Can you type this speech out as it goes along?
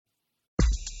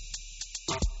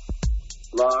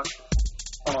Locked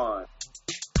on.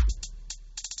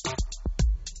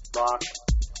 Locked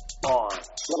on.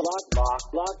 Locked on.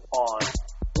 Locked on.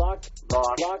 Locked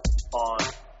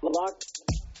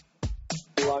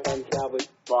on Cowboys.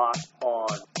 Locked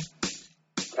on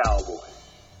Cowboys.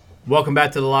 Welcome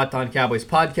back to the Locked On Cowboys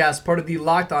podcast, part of the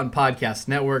Locked On Podcast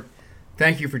Network.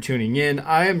 Thank you for tuning in.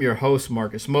 I am your host,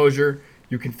 Marcus Mosher.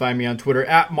 You can find me on Twitter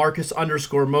at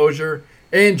Marcus_Mosher.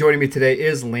 And joining me today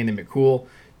is Landon McCool.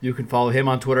 You can follow him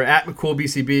on Twitter at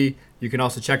McCoolBCB. You can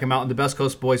also check him out on the Best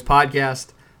Coast Boys podcast.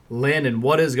 Landon,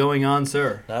 what is going on,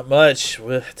 sir? Not much.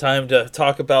 Time to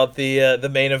talk about the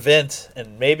main event,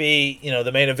 and maybe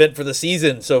the main event for the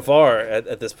season so far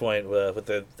at this point with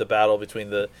the battle between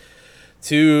the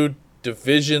two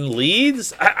division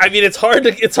leads. I mean, it's hard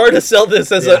to sell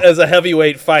this as a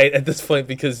heavyweight fight at this point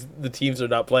because the teams are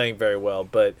not playing very well.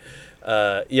 But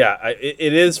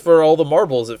it is for all the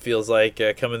marbles. It feels like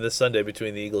coming this Sunday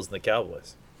between the Eagles and the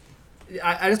Cowboys.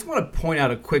 I just want to point out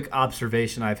a quick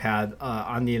observation I've had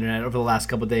on the internet over the last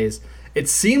couple of days. It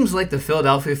seems like the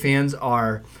Philadelphia fans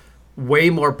are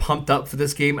way more pumped up for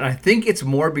this game, and I think it's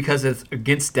more because it's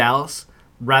against Dallas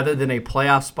rather than a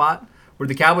playoff spot, where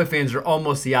the Cowboy fans are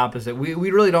almost the opposite. We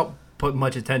really don't put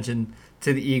much attention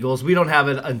to the Eagles. We don't have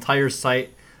an entire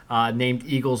site named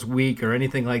Eagles Week or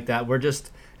anything like that.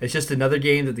 It's just another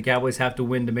game that the Cowboys have to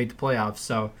win to make the playoffs.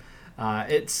 So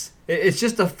it's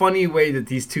just a funny way that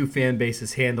these two fan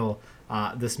bases handle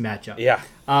this matchup. Yeah.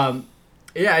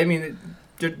 I mean,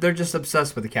 they're just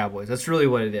obsessed with the Cowboys. That's really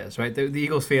what it is, right? The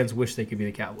Eagles fans wish they could be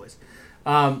the Cowboys.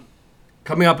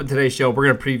 Coming up in today's show, we're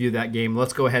going to preview that game.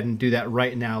 Let's go ahead and do that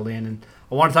right now, Landon.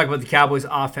 I want to talk about the Cowboys'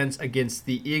 offense against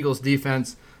the Eagles'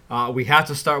 defense. We have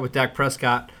to start with Dak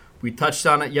Prescott. We touched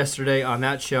on it yesterday on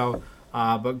that show.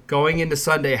 But going into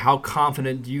Sunday, how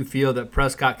confident do you feel that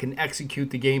Prescott can execute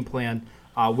the game plan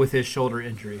with his shoulder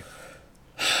injury?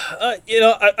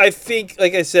 I think,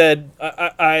 like I said,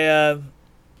 I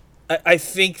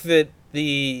think that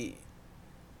the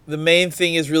main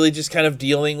thing is really just kind of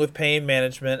dealing with pain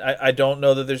management. I don't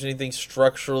know that there's anything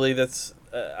structurally that's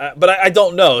but I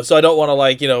don't know, so I don't want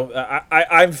to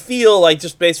I feel like,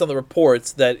 just based on the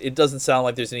reports, that it doesn't sound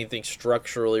like there's anything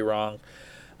structurally wrong.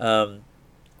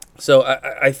 So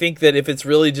I think that if it's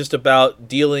really just about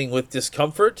dealing with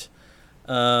discomfort,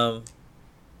 then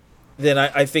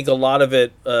I think a lot of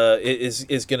it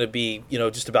is going to be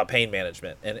just about pain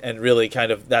management and really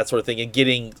kind of that sort of thing, and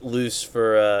getting loose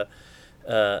for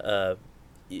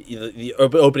the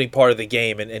opening part of the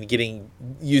game and getting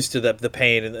used to the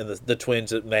pain and the twinge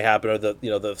that may happen, or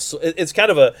it's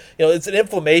kind of it's an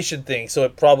inflammation thing, so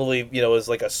it probably is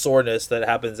like a soreness that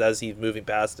happens as he's moving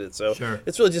past it. So sure.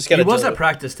 It's really just kind of. He was at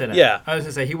practice today. Yeah, I was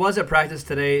gonna say he was at practice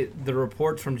today. The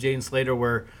reports from Jaden Slater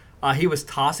were he was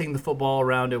tossing the football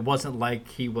around. It wasn't like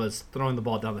he was throwing the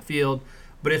ball down the field,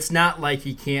 but it's not like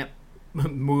he can't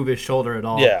move his shoulder at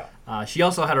all. Yeah. She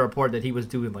also had a report that he was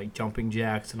doing like jumping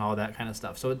jacks and all that kind of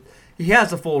stuff. So he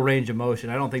has a full range of motion.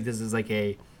 I don't think this is like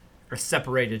a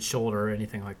separated shoulder or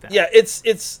anything like that. Yeah,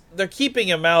 it's they're keeping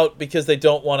him out because they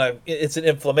don't want to. It's an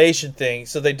inflammation thing,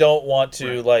 so they don't want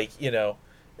to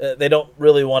they don't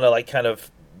really want to kind of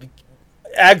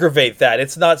aggravate that.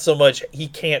 It's not so much he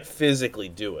can't physically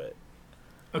do it.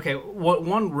 Okay,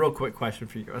 one real quick question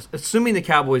for you guys. Assuming the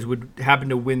Cowboys would happen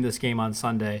to win this game on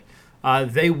Sunday,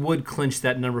 they would clinch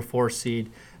that number 4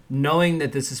 seed. Knowing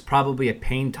that this is probably a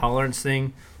pain tolerance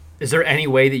thing, is there any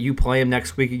way that you play him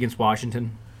next week against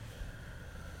Washington?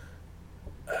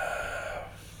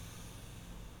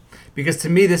 Because to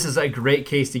me, this is a great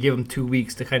case to give him 2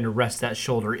 weeks to kind of rest that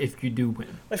shoulder if you do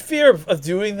win. My fear of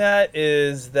doing that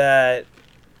is that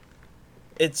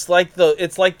it's like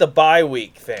the bye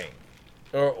week thing.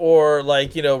 Or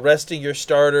resting your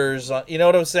starters on, you know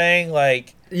what I'm saying?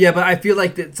 Yeah, but I feel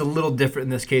like it's a little different in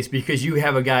this case because you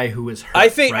have a guy who is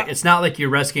hurt. Right? It's not like you're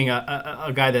resting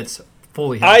a guy that's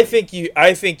fully healthy.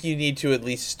 I think you need to at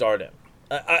least start him.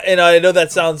 And I know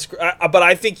that sounds, but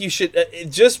I think you should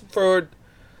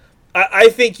I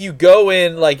think you go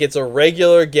in like it's a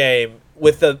regular game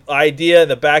with the idea in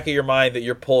the back of your mind that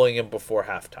you're pulling him before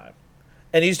halftime,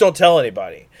 and you just don't tell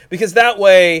anybody, because that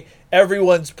way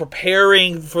everyone's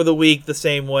preparing for the week the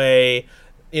same way.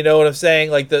 You know what I'm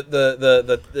saying? Like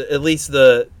the at least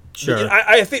the sure.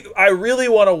 I think I really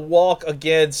want to walk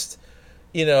against,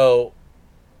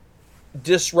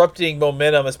 disrupting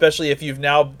momentum, especially if you've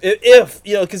now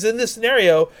because in this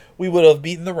scenario we would have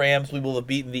beaten the Rams, we will have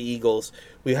beaten the Eagles.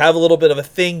 We have a little bit of a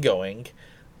thing going.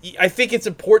 I think it's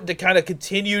important to kind of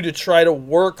continue to try to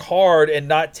work hard and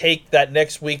not take that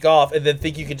next week off and then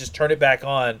think you can just turn it back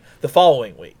on the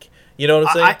following week. You know what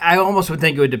I'm saying? I almost would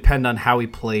think it would depend on how he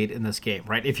played in this game,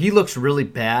 right? If he looks really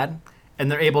bad and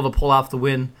they're able to pull off the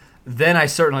win, then I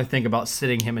certainly think about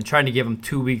sitting him and trying to give him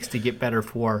 2 weeks to get better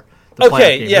for the playoff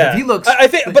game. Yeah. But if he looks,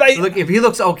 if he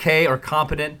looks okay or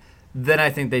competent, then I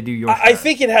think they do your. I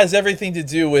think it has everything to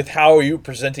do with how are you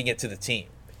presenting it to the team.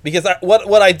 Because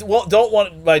what I don't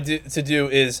want to do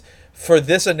is for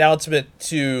this announcement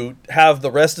to have the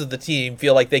rest of the team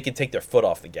feel like they can take their foot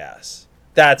off the gas.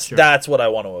 That's what I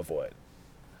want to avoid.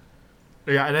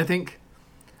 Yeah, and I think,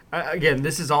 again,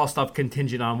 this is all stuff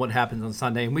contingent on what happens on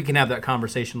Sunday, and we can have that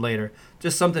conversation later.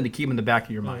 Just something to keep in the back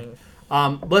of your mind.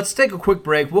 Let's take a quick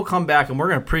break. We'll come back, and we're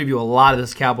going to preview a lot of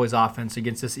this Cowboys offense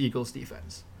against this Eagles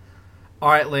defense. All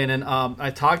right, Landon,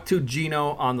 I talked to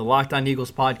Gino on the Locked On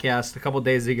Eagles podcast a couple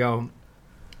days ago,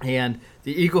 and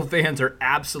the Eagle fans are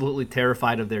absolutely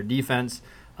terrified of their defense.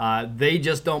 They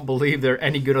just don't believe they're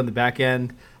any good on the back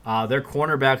end. Their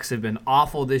cornerbacks have been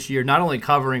awful this year, not only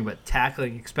covering but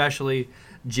tackling especially.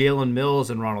 Jalen Mills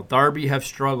and Ronald Darby have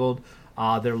struggled.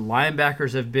 Their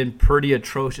linebackers have been pretty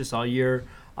atrocious all year.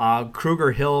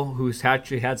 Kruger Hill, who's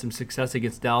actually had some success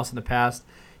against Dallas in the past,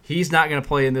 he's not going to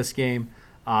play in this game.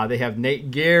 They have Nate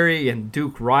Gary and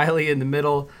Duke Riley in the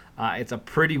middle. It's a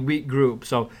pretty weak group.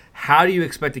 So how do you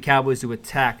expect the Cowboys to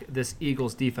attack this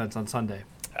Eagles defense on Sunday?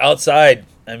 Outside,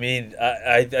 I mean,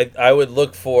 I would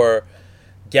look for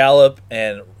Gallup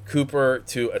and Cooper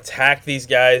to attack these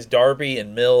guys, Darby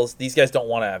and Mills. These guys don't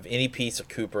want to have any piece of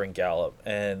Cooper and Gallup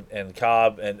and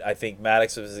Cobb, and I think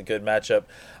Maddox is a good matchup.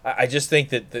 I just think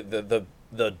that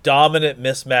the dominant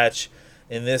mismatch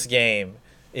in this game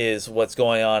is what's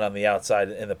going on the outside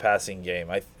in the passing game.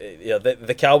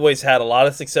 The Cowboys had a lot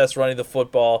of success running the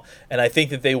football, and I think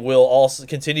that they will also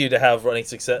continue to have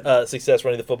success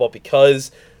running the football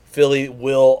because Philly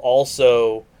will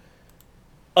also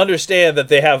understand that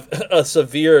they have a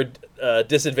severe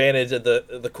disadvantage at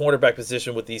the cornerback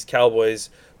position with these Cowboys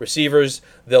receivers.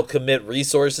 They'll commit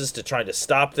resources to trying to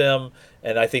stop them,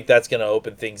 and I think that's going to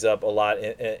open things up a lot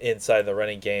inside the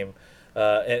running game.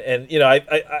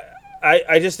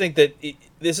 I just think that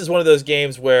this is one of those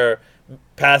games where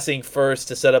passing first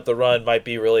to set up the run might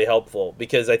be really helpful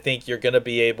because I think you're going to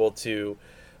be able to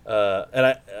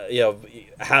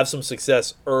have some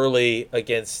success early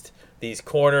against these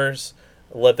corners.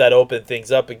 Let that open things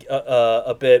up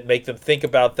a bit, make them think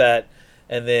about that,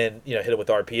 and then hit them with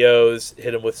RPOs,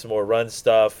 hit them with some more run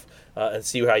stuff, and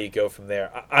see how you go from there.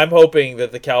 I'm hoping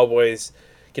that the Cowboys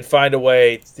can find a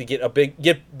way to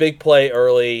get big play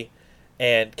early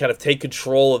and kind of take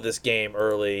control of this game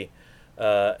early,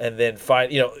 and then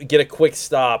get a quick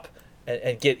stop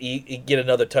and get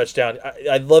another touchdown.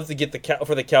 I'd love to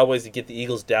for the Cowboys to get the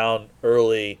Eagles down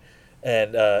early.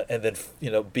 And then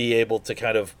be able to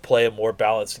kind of play a more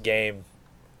balanced game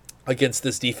against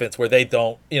this defense where they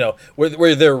don't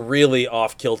where they're really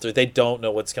off kilter. They don't know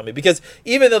what's coming because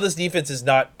even though this defense is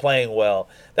not playing well,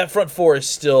 that front four is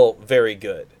still very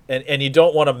good, and you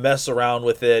don't want to mess around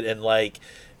with it and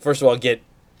first of all get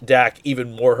Dak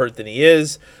even more hurt than he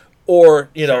is, or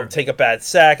take a bad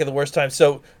sack at the worst time.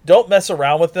 So don't mess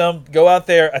around with them. Go out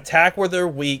there, attack where they're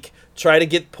weak. Try to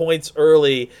get points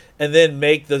early, and then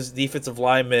make those defensive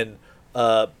linemen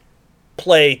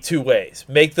play two ways.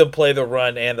 Make them play the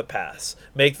run and the pass.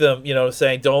 Make them,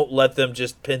 don't let them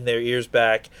just pin their ears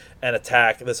back and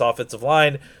attack this offensive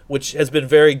line, which has been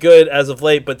very good as of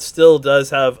late, but still does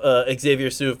have Xavier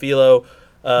Su'a-Filo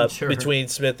between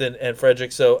Smith and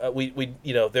Frederick. So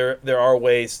there are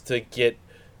ways to get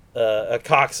a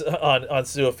Cox on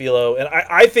Su'a-Filo, and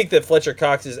I think that Fletcher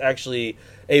Cox is actually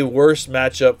a worse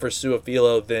matchup for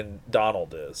Su'a-Filo than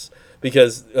Donald is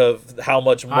because of how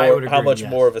much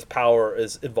more of his power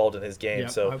is involved in his game.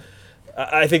 So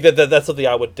I think that's something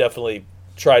I would definitely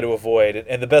try to avoid,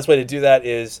 and the best way to do that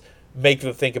is make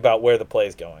them think about where the play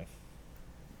is going.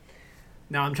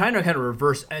 Now I'm trying to kind of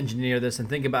reverse engineer this and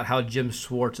think about how Jim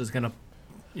Schwartz is going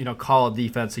to call a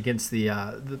defense against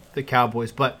the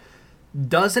Cowboys, but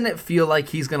doesn't it feel like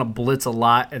he's going to blitz a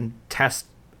lot and test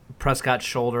Prescott's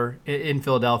shoulder in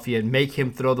Philadelphia and make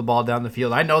him throw the ball down the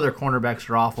field? I know their cornerbacks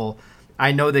are awful.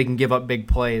 I know they can give up big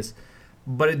plays,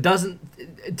 but it doesn't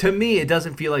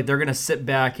feel like they're going to sit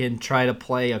back and try to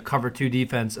play a cover 2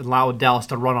 defense and allow Dallas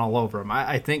to run all over them.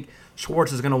 I think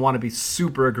Schwartz is going to want to be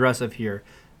super aggressive here.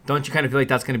 Don't you kind of feel like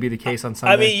that's going to be the case on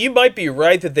Sunday? I mean, you might be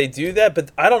right that they do that,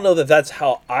 but I don't know that that's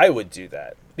how I would do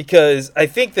that because I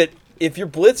think that if you're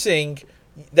blitzing,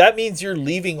 that means you're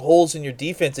leaving holes in your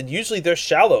defense, and usually they're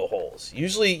shallow holes.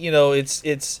 Usually, it's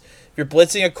if you're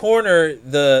blitzing a corner,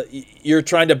 you're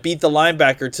trying to beat the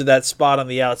linebacker to that spot on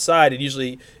the outside, and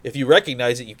usually if you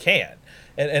recognize it, you can.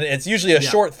 and it's usually a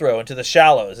short throw into the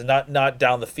shallows and not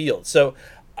down the field. So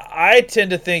I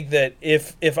tend to think that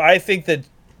if I think that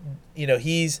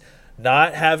he's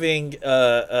not having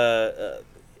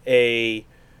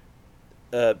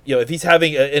if he's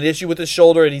having an issue with his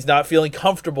shoulder and he's not feeling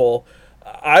comfortable,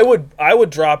 I would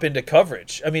drop into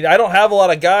coverage. I mean, I don't have a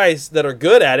lot of guys that are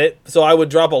good at it, so I would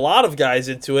drop a lot of guys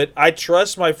into it. I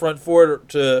trust my front four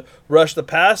to rush the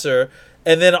passer,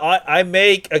 and then I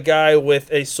make a guy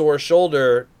with a sore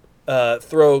shoulder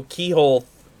make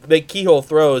keyhole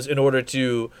throws in order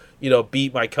to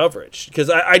beat my coverage, because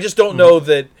I just don't know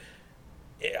that.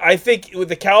 I think with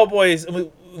the Cowboys,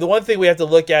 the one thing we have to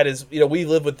look at is we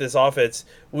live with this offense.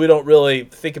 We don't really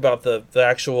think about the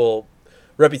actual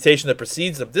reputation that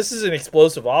precedes them. This is an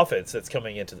explosive offense that's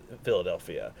coming into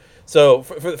Philadelphia. So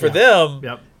for them,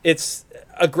 it's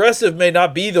aggressive may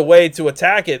not be the way to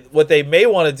attack it. What they may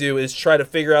want to do is try to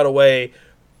figure out a way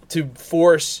to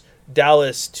force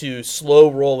Dallas to slow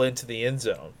roll into the end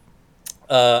zone.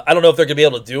 I don't know if they're going to be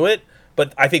able to do it,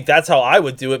 but I think that's how I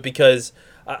would do it, because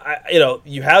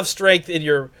you have strength in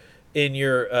your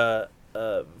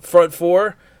front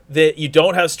four that you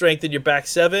don't have strength in your back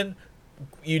seven.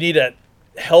 You need to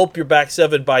help your back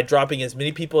seven by dropping as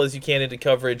many people as you can into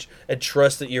coverage and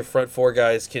trust that your front four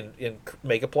guys can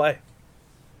make a play.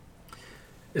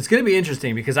 It's going to be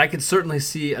interesting because I could certainly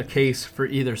see a case for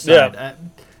either side. Yeah.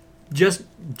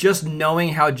 Just knowing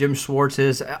how Jim Schwartz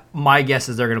is, my guess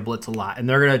is they're going to blitz a lot, and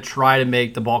they're going to try to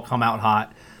make the ball come out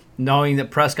hot, knowing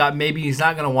that Prescott, maybe he's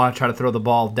not going to want to try to throw the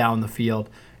ball down the field,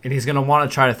 and he's going to want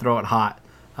to try to throw it hot.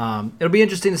 It'll be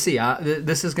interesting to see.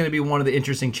 This is going to be one of the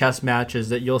interesting chess matches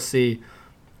that you'll see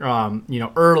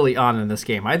early on in this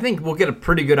game. I think we'll get a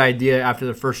pretty good idea after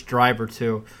the first drive or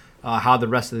two how the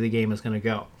rest of the game is going to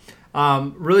go.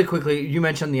 Really quickly, you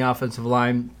mentioned the offensive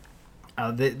line.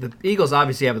 The Eagles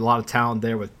obviously have a lot of talent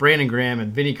there with Brandon Graham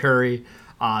and Vinny Curry.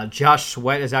 Josh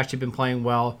Sweat has actually been playing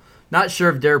well. Not sure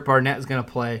if Derek Barnett is going to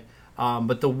play.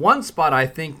 But the one spot I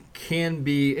think can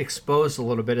be exposed a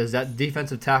little bit is that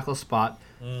defensive tackle spot,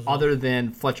 other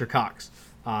than Fletcher Cox.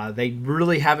 They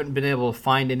really haven't been able to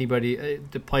find anybody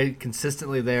to play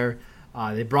consistently there.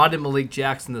 They brought in Malik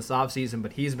Jackson this offseason,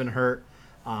 but he's been hurt.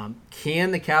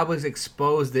 Can the Cowboys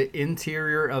expose the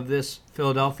interior of this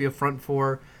Philadelphia front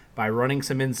four by running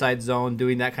some inside zone,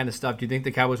 doing that kind of stuff? Do you think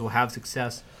the Cowboys will have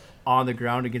success on the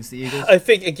ground against the Eagles? I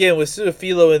think, again, with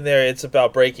Su'a-Filo in there, it's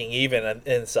about breaking even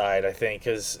inside, I think,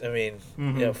 because,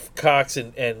 Cox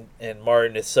and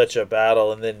Martin is such a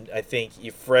battle, and then I think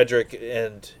if Frederick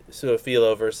and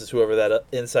Su'a-Filo versus whoever that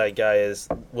inside guy is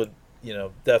would,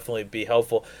 definitely be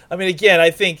helpful. I mean, again,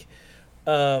 I think,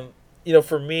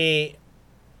 for me,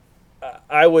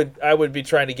 I would be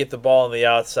trying to get the ball on the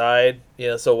outside,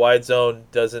 so wide zone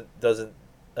doesn't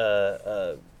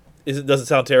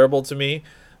sound terrible to me.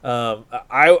 One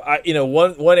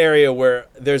area where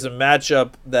there's a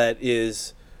matchup that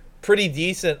is pretty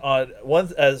decent on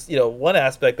one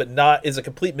aspect, but not is a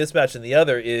complete mismatch in the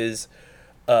other is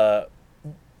La'el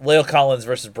Collins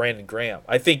versus Brandon Graham.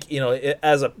 I think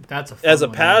as a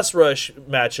pass rush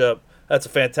matchup, that's a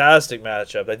fantastic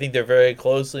matchup. I think they're very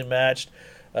closely matched.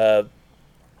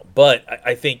 But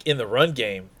I think in the run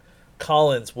game,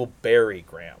 Collins will bury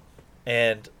Graham.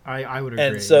 And I would agree.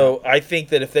 And so I think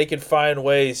that if they could find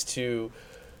ways to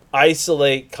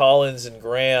isolate Collins and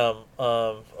Graham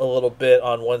a little bit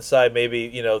on one side, maybe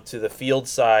to the field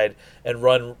side, and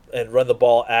run the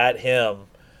ball at him,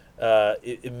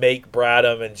 make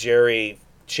Bradham and Jerry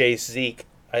chase Zeke.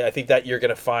 I think that you're going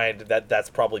to find that that's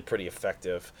probably pretty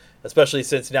effective, especially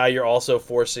since now you're also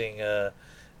forcing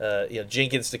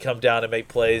Jenkins to come down and make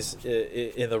plays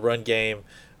in the run game,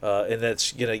 and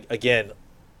that's going to, again,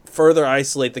 further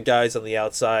isolate the guys on the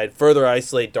outside, further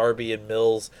isolate Darby and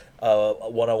Mills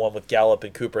one-on-one with Gallup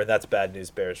and Cooper, and that's bad news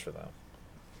bears for them.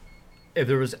 If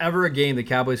there was ever a game the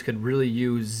Cowboys could really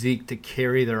use Zeke to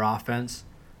carry their offense,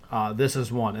 this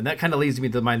is one. And that kind of leads me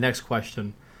to my next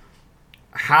question.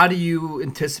 How do you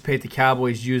anticipate the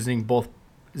Cowboys using both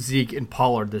Zeke and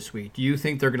Pollard this week? Do you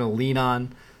think they're going to lean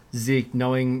on Zeke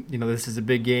knowing this is a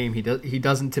big game? He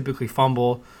doesn't typically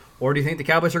fumble. Or do you think the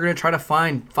Cowboys are going to try to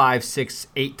find 5, 6,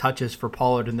 8 touches for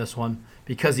Pollard in this one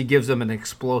because he gives them an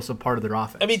explosive part of their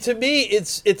offense? I mean, to me,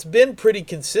 it's been pretty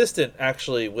consistent,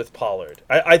 actually, with Pollard.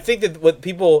 I think that what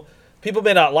people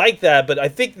may not like that, but I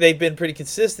think they've been pretty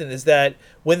consistent, is that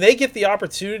when they get the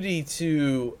opportunity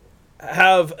to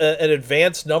have an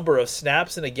advanced number of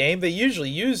snaps in a game, they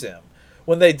usually use him.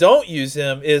 When they don't use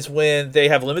him is when they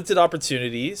have limited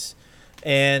opportunities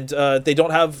and they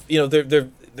don't have,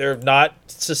 they're not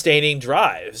sustaining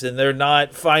drives, and they're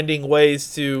not finding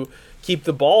ways to, keep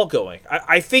the ball going.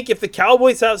 I think if the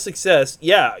Cowboys have success,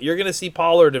 yeah, you're going to see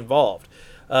Pollard involved.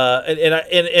 And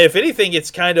if anything,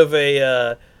 it's kind of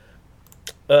a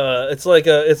it's like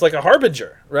a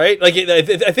harbinger, right? Like I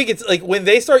think it's like when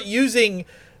they start using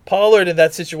Pollard in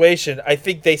that situation, I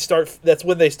think that's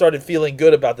when they started feeling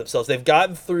good about themselves. They've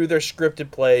gotten through their scripted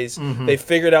plays. Mm-hmm. They've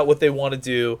figured out what they want to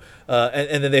do,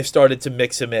 and then they've started to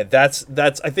mix him in. That's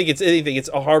I think it's anything. It's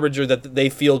a harbinger that they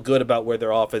feel good about where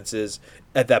their offense is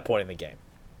at that point in the game.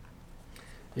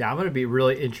 Yeah, I'm going to be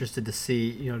really interested to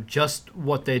see, just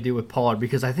what they do with Pollard,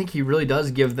 because I think he really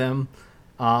does give them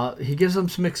he gives them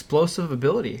some explosive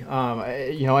ability.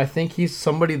 I think he's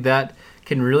somebody that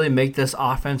can really make this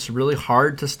offense really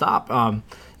hard to stop.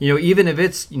 Even if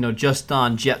it's, just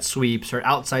on jet sweeps or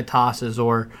outside tosses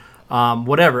or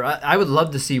whatever. I would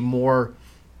love to see more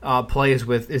plays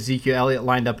with Ezekiel Elliott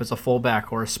lined up as a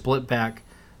fullback or a split back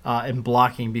in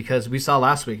blocking, because we saw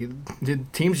last week the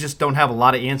teams just don't have a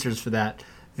lot of answers for that.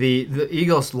 The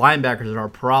Eagles linebackers are a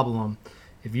problem.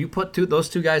 If you put those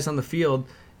two guys on the field,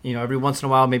 every once in a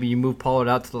while, maybe you move Pollard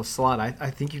out to the slot. I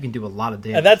think you can do a lot of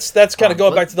damage. And that's kind of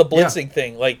going back to the blitzing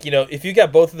thing. Like, if you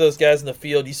got both of those guys in the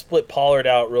field, you split Pollard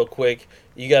out real quick.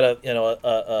 You got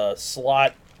a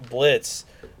slot blitz.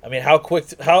 I mean, how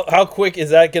quick is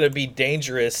that going to be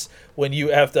dangerous when you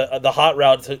have to the hot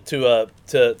route to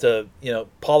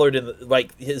Pollard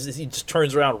he just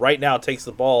turns around right now, takes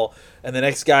the ball, and the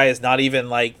next guy is not even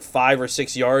like 5 or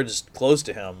 6 yards close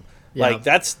to him. Yeah. Like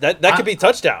that could be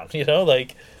touchdown.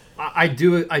 I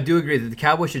do agree that the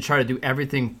Cowboys should try to do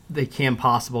everything they can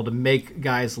possible to make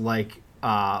guys like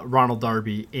Ronald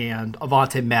Darby and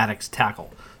Avonte Maddox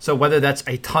tackle. So whether that's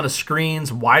a ton of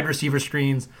screens, wide receiver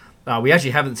screens, we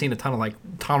actually haven't seen a ton of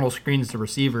tunnel screens to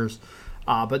receivers,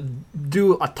 but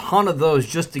do a ton of those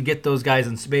just to get those guys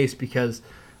in space, because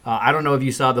I don't know if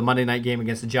you saw the Monday night game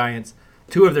against the Giants.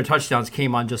 2 of their touchdowns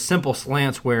came on just simple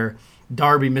slants where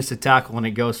Darby missed a tackle and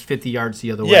it goes 50 yards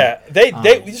the other way. Yeah,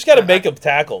 we just got to make them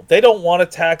tackle. They don't want to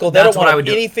tackle. They don't want to have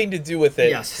anything to do with it.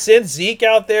 Yes. Send Zeke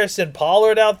out there. Send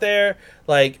Pollard out there.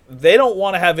 Like, they don't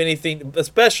want to have anything,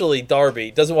 especially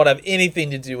Darby, doesn't want to have anything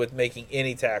to do with making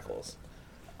any tackles.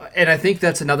 And I think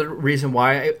that's another reason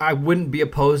why I wouldn't be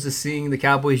opposed to seeing the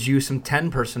Cowboys use some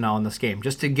 10 personnel in this game,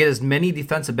 just to get as many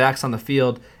defensive backs on the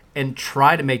field and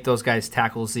try to make those guys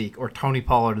tackle Zeke or Tony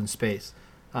Pollard in space.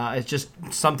 It's just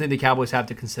something the Cowboys have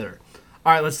to consider.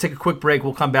 All right, let's take a quick break.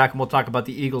 We'll come back and we'll talk about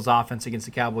the Eagles' offense against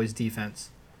the Cowboys' defense.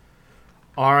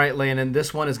 All right, Landon,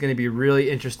 this one is going to be really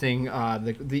interesting.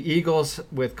 The Eagles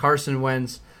with Carson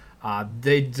Wentz,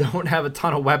 they don't have a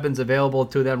ton of weapons available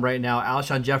to them right now.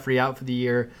 Alshon Jeffrey out for the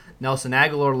year. Nelson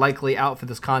Aguilar likely out for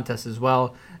this contest as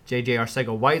well. J.J.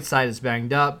 Arcega-Whiteside is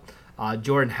banged up.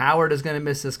 Jordan Howard is going to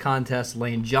miss this contest.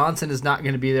 Lane Johnson is not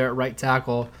going to be there at right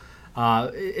tackle.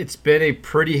 It's been a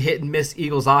pretty hit-and-miss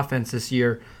Eagles offense this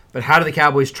year, but how do the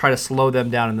Cowboys try to slow them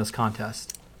down in this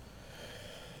contest?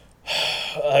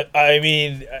 I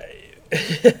mean,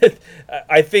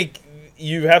 I think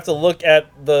you have to look at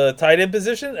the tight end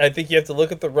position. I think you have to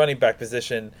look at the running back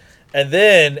position. And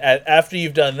then after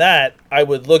you've done that, I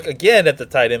would look again at the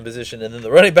tight end position and then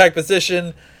the running back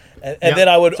position. And then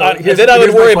I would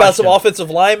worry about some offensive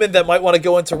linemen that might want to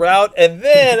go into route. And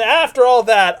then after all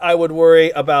that, I would worry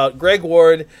about Greg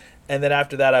Ward. And then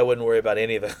after that, I wouldn't worry about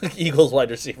any of the Eagles wide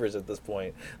receivers at this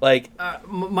point.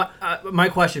 My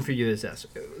question for you is this.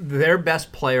 Their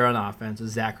best player on offense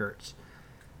is Zach Ertz.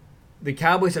 The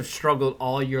Cowboys have struggled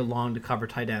all year long to cover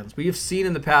tight ends. We have seen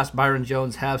in the past Byron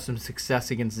Jones have some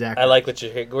success against Zach Ertz. I like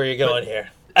where you're going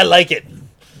here. I like it.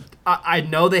 I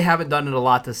know they haven't done it a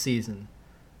lot this season.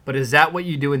 But is that what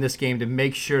you do in this game to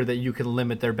make sure that you can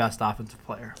limit their best offensive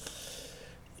player?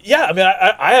 Yeah, I mean,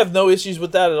 I have no issues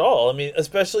with that at all. I mean,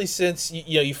 especially since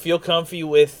you feel comfy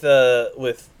with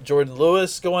Jordan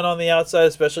Lewis going on the outside,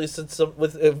 especially since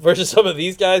versus some of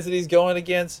these guys that he's going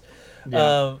against.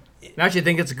 Yeah. I actually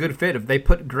think it's a good fit. If they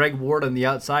put Greg Ward on the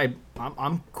outside,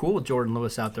 I'm cool with Jordan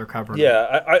Lewis out there covering.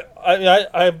 Yeah,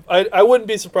 I wouldn't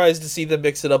be surprised to see them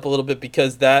mix it up a little bit,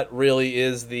 because that really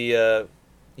is the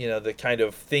the kind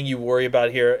of thing you worry about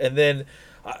here. And then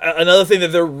another thing that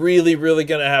they're really, really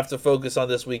going to have to focus on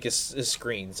this week is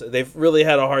screens. They've really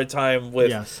had a hard time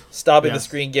with stopping the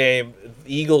screen game.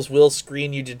 The Eagles will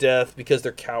screen you to death because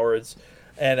they're cowards.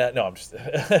 And no, I'm just.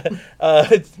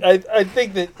 I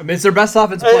think that. I mean, it's their best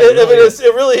offensive play.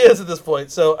 It really is at this point.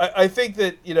 So I think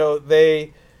that you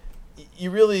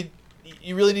really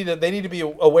need to. They need to be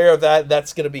aware of that.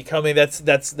 That's going to be coming. That's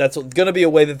going to be a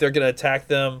way that they're going to attack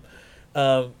them.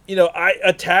 I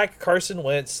attack Carson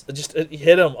Wentz. Just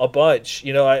hit him a bunch.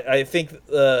 I think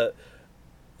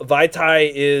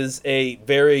Vaitai is a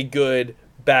very good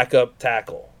backup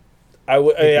tackle. I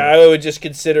would just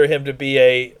consider him to be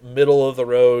a middle of the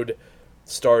road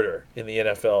starter in the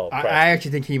NFL. I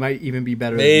actually think he might even be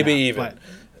better. Maybe than that, even.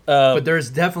 But there's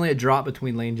definitely a drop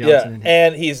between Lane Johnson and him.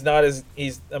 And he's not as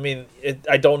I mean,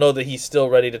 I don't know that he's still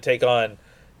ready to take on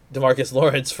DeMarcus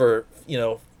Lawrence for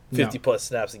 50 plus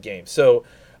snaps a game. So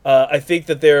I think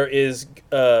that there is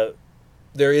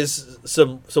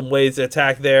some ways to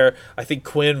attack there. I think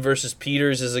Quinn versus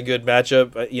Peters is a good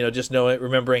matchup. Just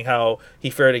remembering how he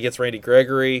fared against Randy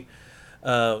Gregory.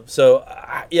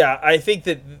 I think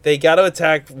that they got to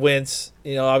attack Wentz.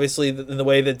 Obviously in the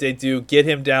way that they do, get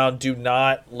him down. Do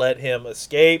not let him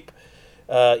escape.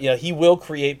 He will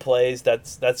create plays.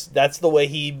 That's the way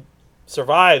he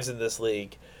survives in this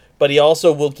league. But he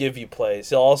also will give you plays.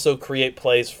 He'll also create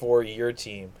plays for your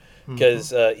team because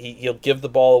he'll give the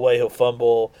ball away. He'll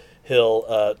fumble.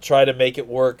 He'll try to make it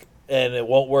work, and it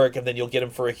won't work, and then you'll get him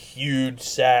for a huge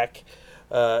sack.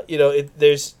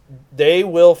 They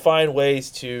will find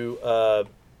ways to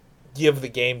give the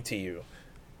game to you.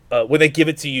 When they give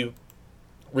it to you,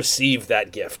 receive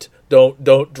that gift.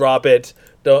 Don't drop it.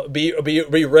 Don't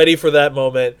be ready for that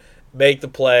moment. Make the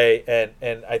play,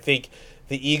 and I think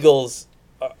the Eagles,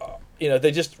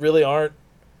 they just really aren't.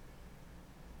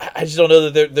 I just don't know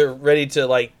that they're ready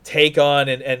to take on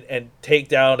and take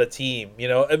down a team.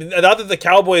 I mean, not that the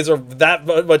Cowboys are that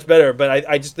much better, but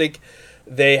I just think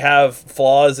they have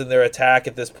flaws in their attack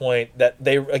at this point that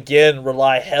they again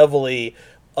rely heavily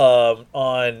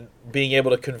on being able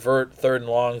to convert third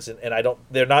and longs, and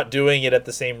they're not doing it at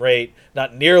the same rate,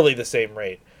 not nearly the same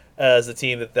rate as the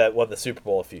team that won the Super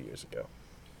Bowl a few years ago.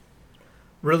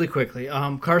 Really quickly,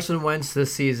 Carson Wentz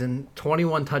this season,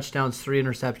 21 touchdowns, 3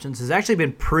 interceptions, has actually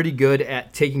been pretty good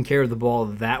at taking care of the ball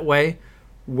that way.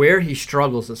 Where he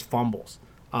struggles is fumbles.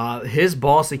 His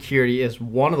ball security is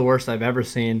one of the worst I've ever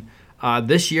seen.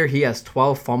 This year he has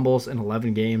 12 fumbles in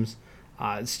 11 games.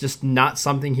 It's just not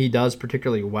something he does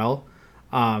particularly well.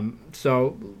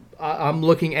 So I'm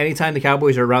looking anytime the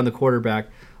Cowboys are around the quarterback.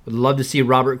 Would love to see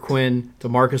Robert Quinn,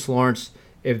 DeMarcus Lawrence.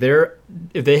 If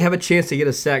they have a chance to get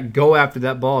a sack, go after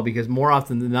that ball because more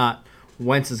often than not,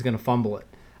 Wentz is going to fumble it.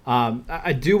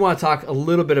 I do want to talk a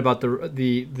little bit about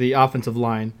the offensive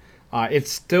line.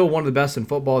 It's still one of the best in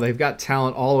football. They've got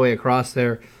talent all the way across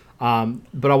there.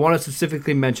 But I want to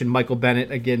specifically mention Michael Bennett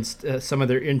against some of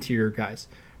their interior guys.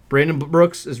 Brandon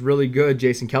Brooks is really good.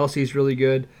 Jason Kelsey is really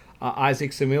good. Isaac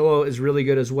Semilo is really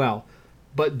good as well.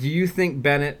 But do you think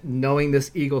Bennett, knowing this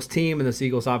Eagles team and this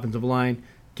Eagles offensive line,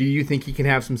 do you think he can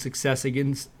have some success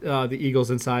against the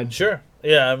Eagles inside? Sure.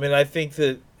 Yeah, I mean, I think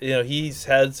that he's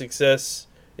had success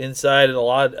inside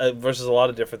and versus a lot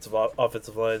of different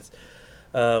offensive lines.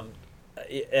 And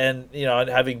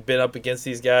having been up against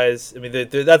these guys, I mean,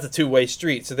 that's a two-way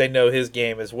street, so they know his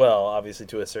game as well, obviously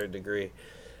to a certain degree.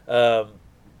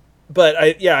 But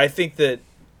I think that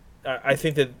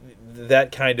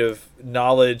kind of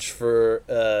knowledge for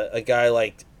a guy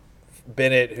like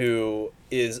Bennett, who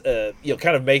is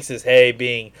kind of makes his hay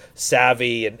being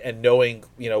savvy and knowing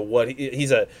what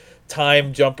he's a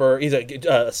time jumper, he's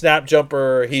a snap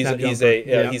jumper, he's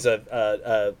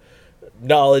a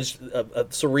knowledge, a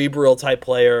cerebral type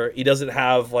player. He doesn't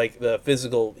have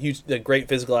the great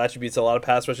physical attributes a lot of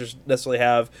pass rushers necessarily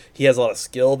have. He has a lot of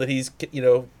skill that he's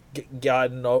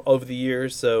gotten over the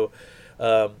years. So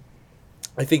I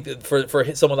think that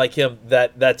for someone like him,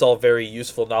 that's all very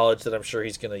useful knowledge that I'm sure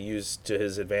he's going to use to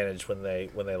his advantage when they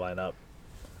line up.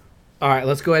 All right,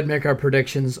 let's go ahead and make our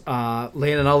predictions.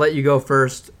 Landon, I'll let you go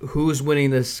first. Who's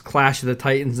winning this clash of the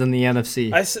Titans in the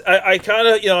NFC? I kind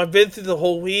of, I've been through the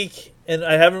whole week, and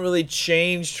I haven't really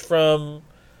changed from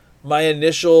my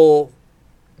initial,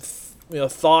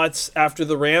 thoughts after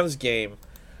the Rams game.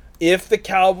 If the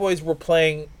Cowboys were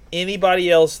playing anybody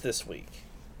else this week,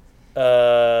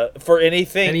 for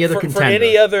anything, for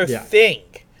any other thing,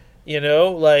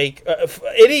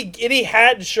 any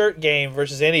hat and shirt game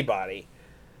versus anybody,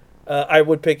 I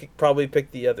would probably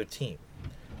pick the other team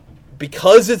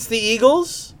because it's the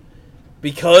Eagles.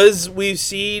 Because we've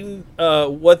seen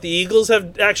what the Eagles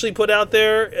have actually put out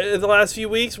there in the last few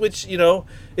weeks, which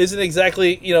isn't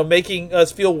exactly making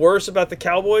us feel worse about the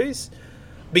Cowboys.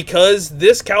 Because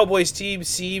this Cowboys team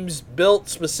seems built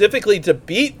specifically to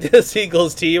beat this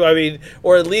Eagles team. I mean,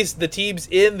 or at least the teams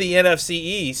in the NFC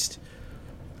East.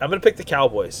 I'm going to pick the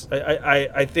Cowboys.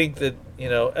 I think that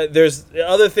there's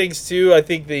other things too. I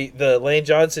think the Lane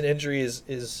Johnson injury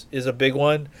is a big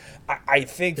one. I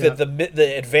think that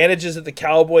the advantages that the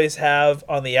Cowboys have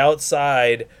on the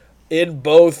outside in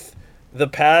both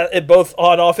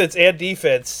on offense and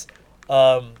defense,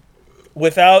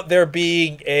 without there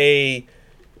being a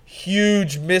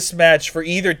huge mismatch for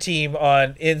either team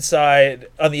on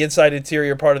the inside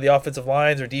interior part of the offensive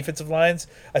lines or defensive lines.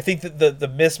 I think that the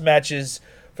mismatches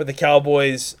for the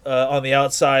Cowboys on the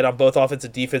outside on both offense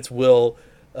and defense will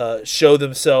show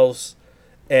themselves,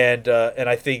 and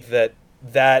I think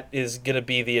that is going to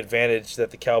be the advantage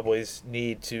that the Cowboys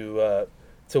need to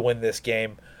win this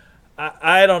game.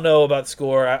 I don't know about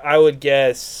score. I would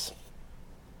guess,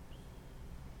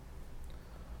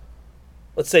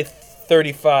 let's say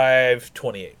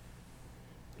 35-28.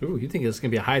 Ooh, you think it's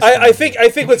going to be a high? I think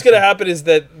what's going to happen is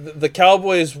that the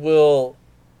Cowboys will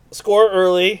score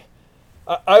early.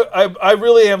 I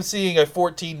really am seeing a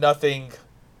 14-0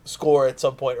 score at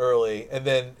some point early, and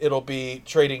then it'll be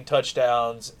trading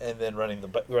touchdowns and then running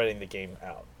the game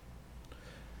out.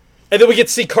 And then we get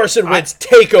to see Carson Wentz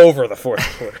take over the fourth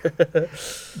quarter.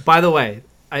 By the way,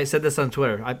 I said this on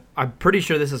Twitter. I'm pretty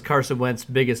sure this is Carson Wentz's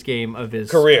biggest game of his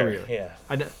career. Yeah.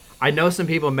 I know some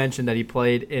people mentioned that he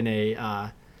played in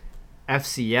a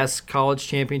FCS college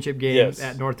championship game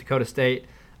at North Dakota State,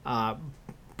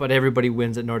 but everybody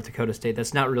wins at North Dakota State.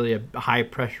 That's not really a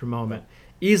high-pressure moment.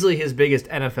 Easily his biggest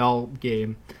NFL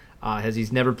game, as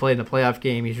he's never played in a playoff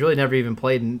game. He's really never even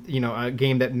played in a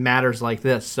game that matters like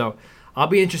this. So I'll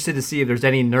be interested to see if there's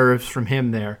any nerves from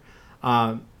him there.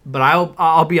 But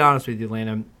I'll be honest with you,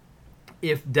 Landon.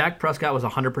 If Dak Prescott was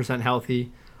 100%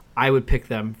 healthy, I would pick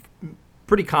them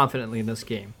pretty confidently in this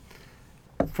game.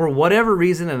 For whatever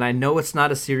reason, and I know it's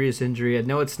not a serious injury, I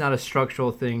know it's not a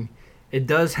structural thing, it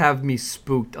does have me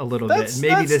spooked a little bit.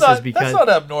 Maybe this is because that's not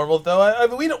abnormal, though. I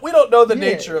mean, we don't know the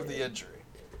nature of the injury.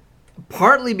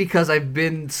 Partly because I've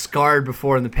been scarred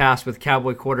before in the past with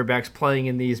Cowboy quarterbacks playing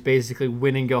in these basically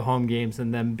win-and-go-home games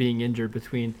and them being injured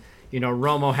between,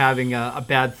 Romo having a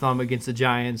bad thumb against the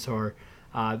Giants, or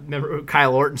remember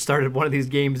Kyle Orton started one of these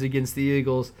games against the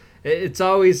Eagles. It's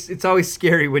always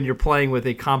scary when you're playing with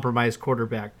a compromised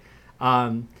quarterback.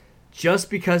 Just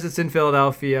because it's in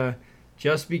Philadelphia,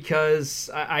 just because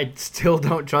I still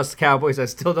don't trust the Cowboys, I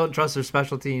still don't trust their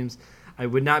special teams. I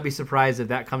would not be surprised if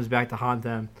that comes back to haunt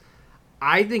them.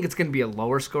 I think it's going to be a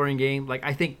lower scoring game.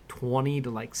 I think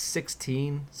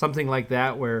 20-16, something like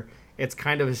that, where it's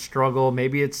kind of a struggle.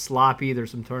 Maybe it's sloppy. There's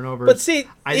some turnovers. But see,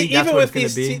 I think even that's with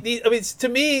these, to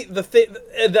me, the thing,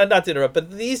 not to interrupt,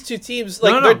 but these two teams,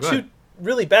 they're two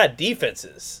really bad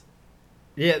defenses.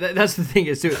 Yeah, that's the thing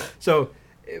is too. So,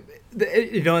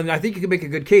 and I think you can make a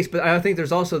good case, but I think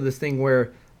there's also this thing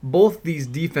where both these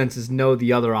defenses know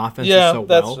the other offenses so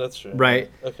well. That's true. Right?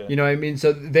 Okay. You know what I mean?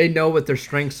 So they know what their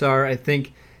strengths are. I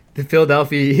think the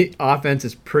Philadelphia offense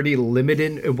is pretty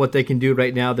limited in what they can do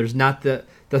right now. There's not the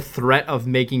threat of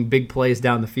making big plays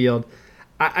down the field.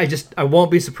 I won't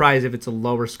be surprised if it's a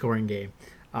lower scoring game.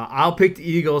 I'll pick the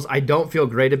Eagles. I don't feel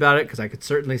great about it because I could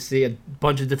certainly see a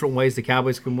bunch of different ways the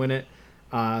Cowboys can win it.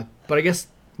 But I guess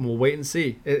we'll wait and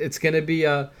see. It's going to be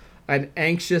an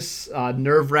anxious,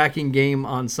 nerve-wracking game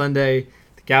on Sunday.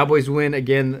 The Cowboys win.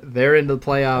 Again, they're into the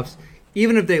playoffs.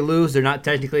 Even if they lose, they're not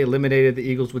technically eliminated. The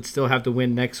Eagles would still have to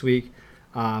win next week.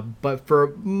 But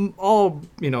for all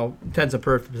intents and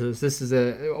purposes, this is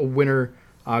a winner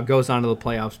goes on to the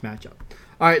playoffs matchup.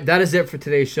 All right, that is it for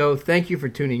today's show. Thank you for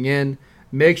tuning in.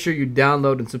 Make sure you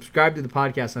download and subscribe to the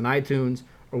podcast on iTunes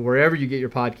or wherever you get your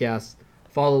podcasts.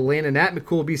 Follow Landon at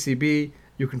McCoolBCB.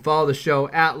 You can follow the show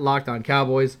at Locked On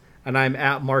Cowboys. And I'm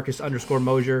at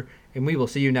Marcus_Mosier. And we will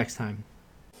see you next time.